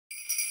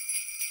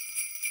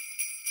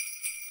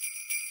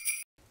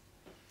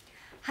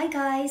Hi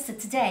guys, so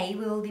today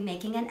we will be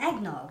making an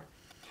eggnog.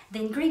 The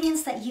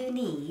ingredients that you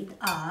need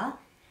are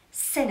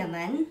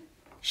cinnamon,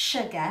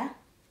 sugar,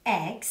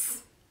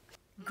 eggs,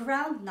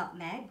 ground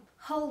nutmeg,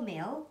 whole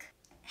milk,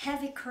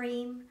 heavy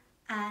cream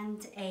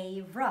and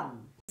a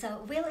rum.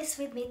 So Will is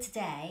with me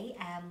today.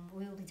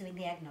 We'll be doing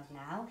the eggnog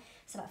now.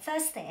 So the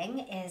first thing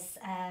is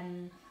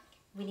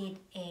we need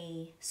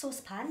a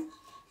saucepan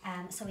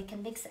so we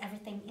can mix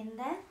everything in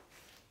there.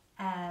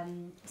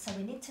 So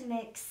we need to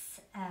mix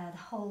the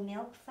whole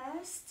milk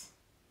first,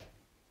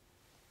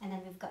 and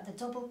then we've got the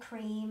double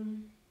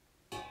cream,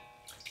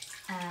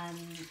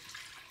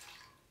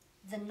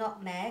 the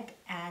nutmeg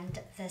and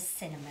the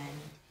cinnamon.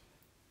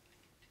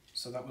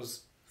 So that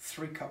was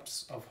 3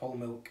 cups of whole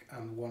milk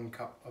and 1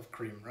 cup of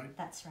cream, right?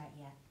 That's right,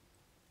 yeah.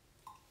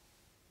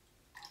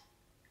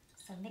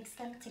 So mix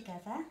them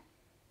together.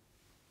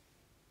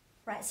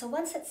 Right, so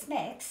once it's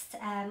mixed,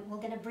 we're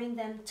going to bring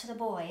them to the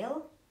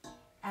boil.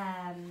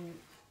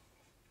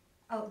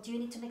 Oh, do you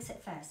need to mix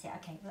it first? Yeah,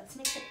 okay, let's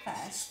mix it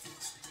first.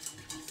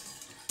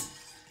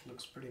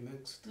 Looks pretty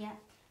mixed. Yeah,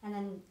 and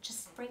then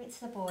just bring it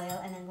to the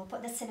boil, and then we'll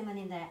put the cinnamon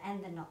in there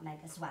and the nutmeg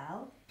as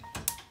well.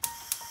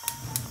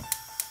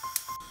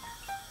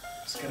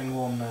 It's getting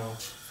warm now. I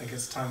think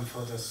it's time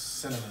for the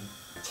cinnamon.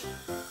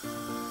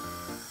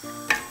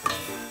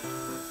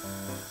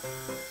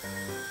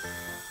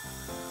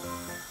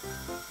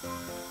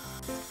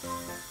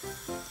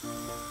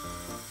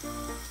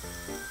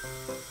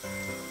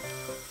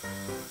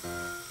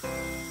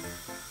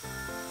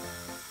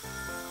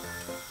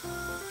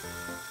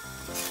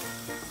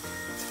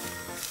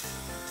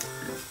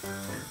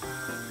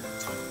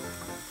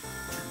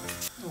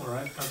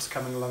 Alright, that's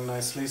coming along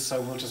nicely,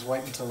 so we'll just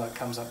wait until that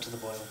comes up to the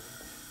boil.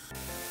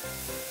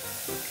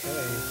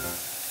 Okay.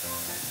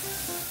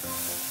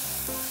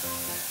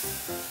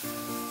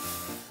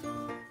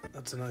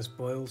 That's a nice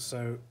boil,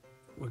 so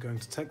we're going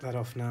to take that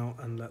off now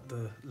and let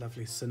the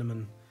lovely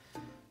cinnamon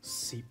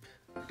seep.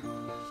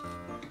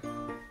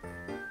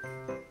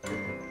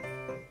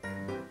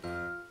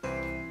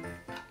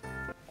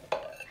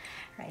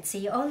 Right, so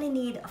you only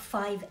need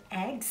 5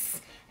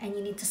 eggs and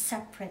you need to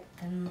separate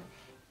them.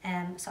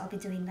 So I'll be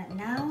doing that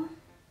now.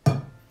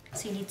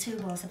 So you need 2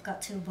 bowls. I've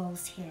got 2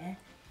 bowls here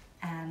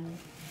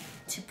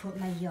to put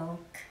my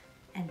yolk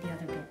and the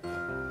other bit.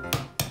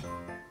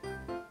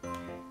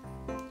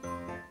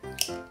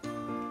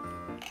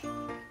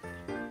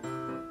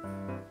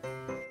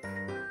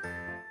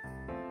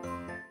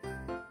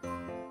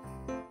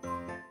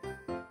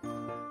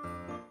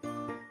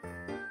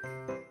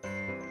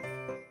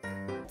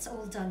 It's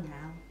all done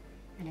now,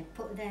 and I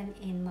put them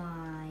in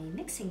my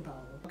mixing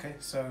bowl. Okay,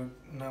 so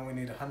now we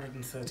need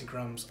 130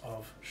 grams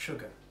of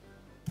sugar.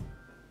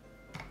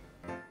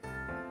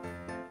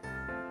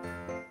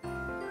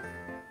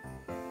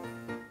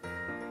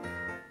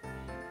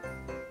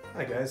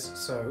 Hi guys,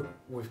 so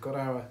we've got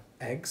our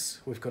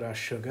eggs, we've got our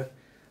sugar,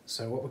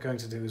 so what we're going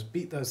to do is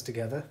beat those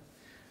together,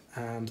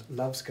 and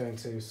Love's going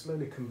to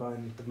slowly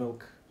combine the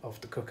milk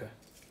of the cooker.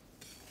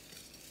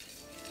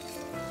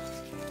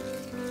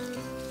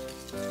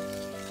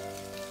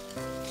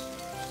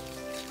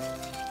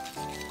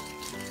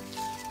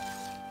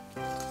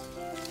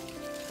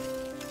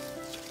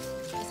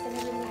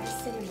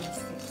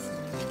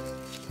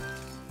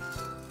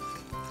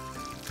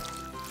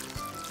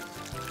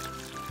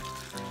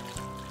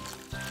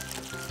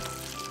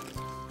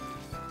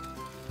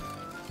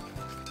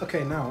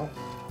 Okay, now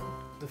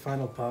the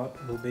final part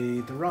will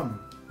be the rum.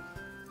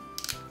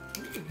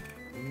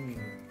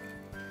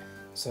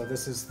 So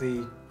this is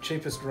the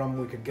cheapest rum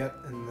we could get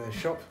in the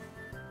shop,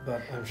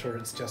 but I'm sure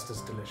it's just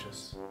as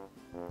delicious.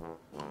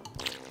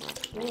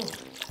 Ooh.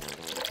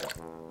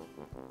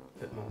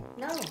 Bit more.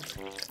 No! Oh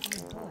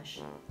my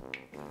gosh.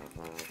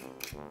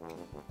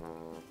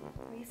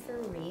 Are you for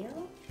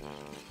real?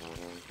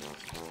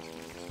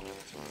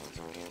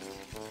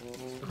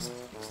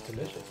 It's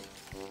delicious.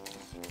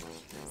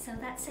 So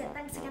that's it.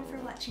 Thanks again for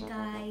watching,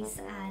 guys,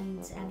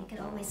 and you can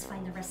always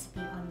find the recipe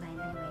online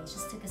anyway. It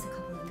just took us a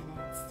couple of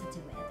minutes to do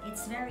it.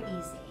 It's very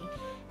easy.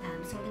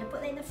 So we're going to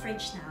put it in the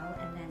fridge now,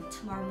 and then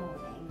tomorrow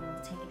morning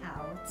we'll take it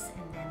out,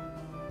 and then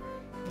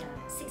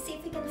we'll see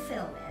if we can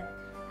film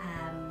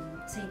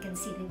it, so you can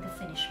see the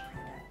finished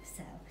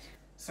product.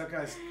 So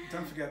guys,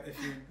 don't forget,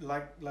 if you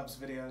like Love's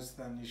videos,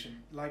 then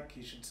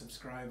you should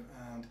subscribe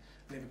and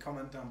leave a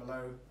comment down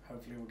below.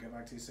 Hopefully we'll get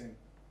back to you soon.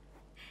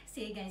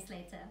 See you guys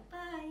later.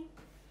 Bye!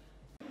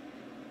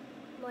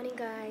 Morning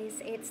guys,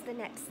 it's the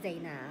next day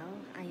now.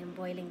 I am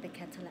boiling the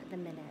kettle at the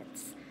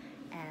minute.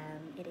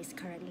 It is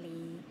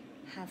currently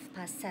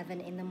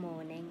 7:30 in the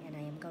morning and I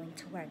am going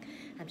to work.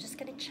 I'm just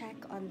gonna check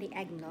on the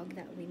eggnog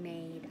that we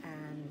made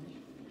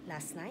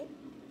last night.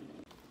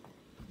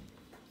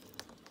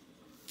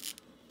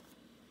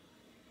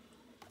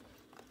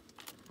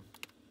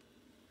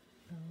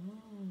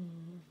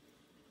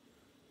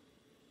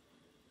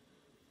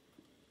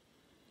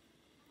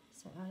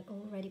 So I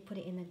already put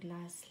it in a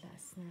glass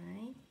last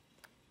night,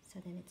 so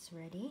then it's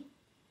ready.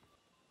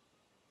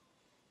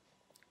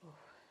 Oh,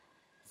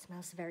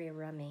 smells very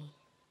rummy.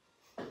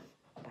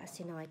 But as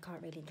you know, I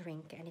can't really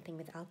drink anything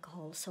with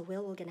alcohol, so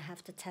we're gonna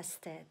have to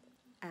test it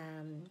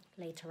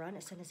later on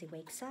as soon as he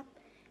wakes up,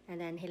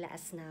 and then he'll let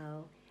us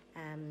know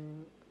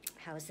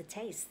how's the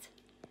taste.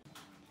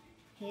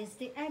 Here's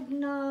the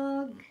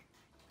eggnog.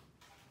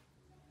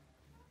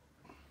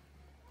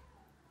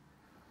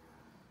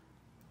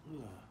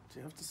 Do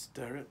you have to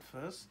stir it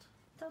first?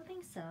 Don't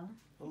think so.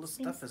 All the It's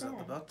stuff been is at the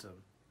stirred.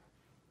 bottom.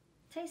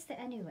 Taste it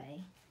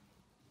anyway.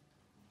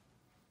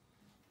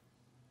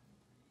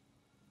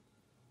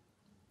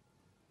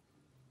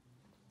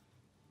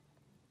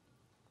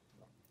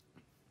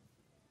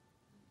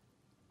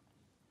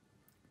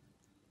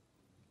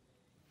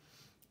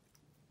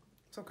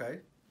 It's okay.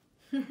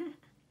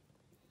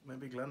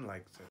 Maybe Glenn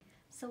likes it.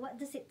 So what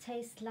does it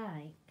taste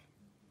like?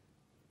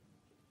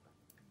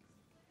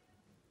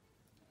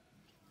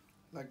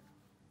 Like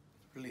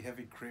really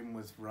heavy cream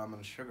with rum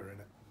and sugar in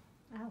it.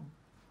 Oh.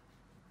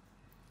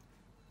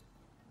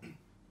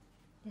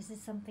 This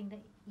is something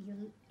that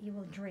you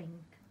will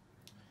drink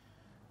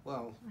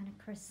Well, on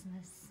a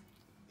Christmas.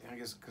 I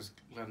guess because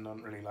Glenn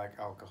don't really like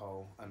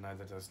alcohol and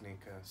neither does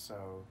Nika,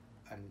 so,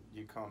 and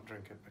you can't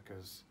drink it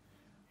because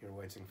you're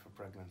waiting for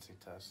pregnancy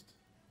test.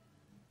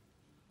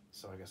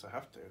 So I guess I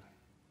have to.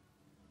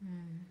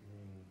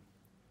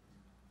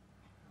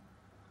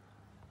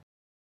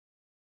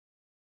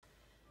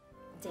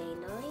 Day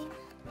 9.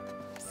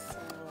 So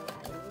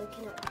I'm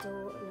looking at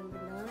door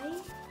number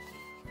 9.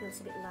 Feels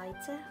a bit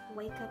lighter.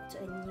 Wake up to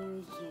a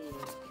new you.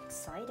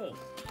 Exciting.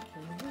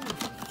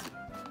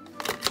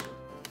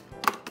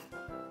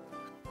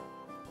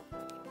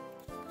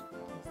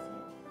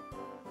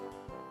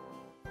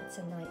 It's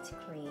a night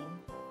cream.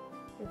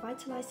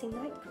 Revitalizing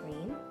night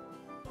cream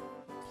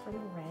from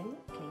Ren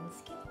Clean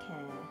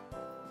Skincare.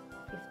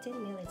 15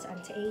 ml. It's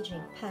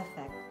anti-aging.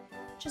 Perfect.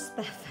 Just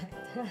perfect.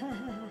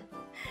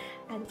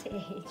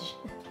 Anti-age.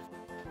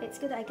 It's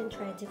good I can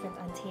try a different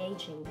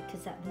anti-aging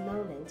because at the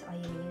moment I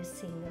am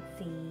using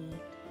the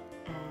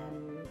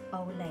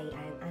Olay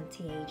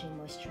anti-aging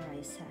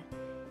moisturizer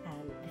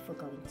before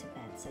going to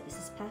bed. So this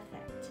is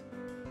perfect.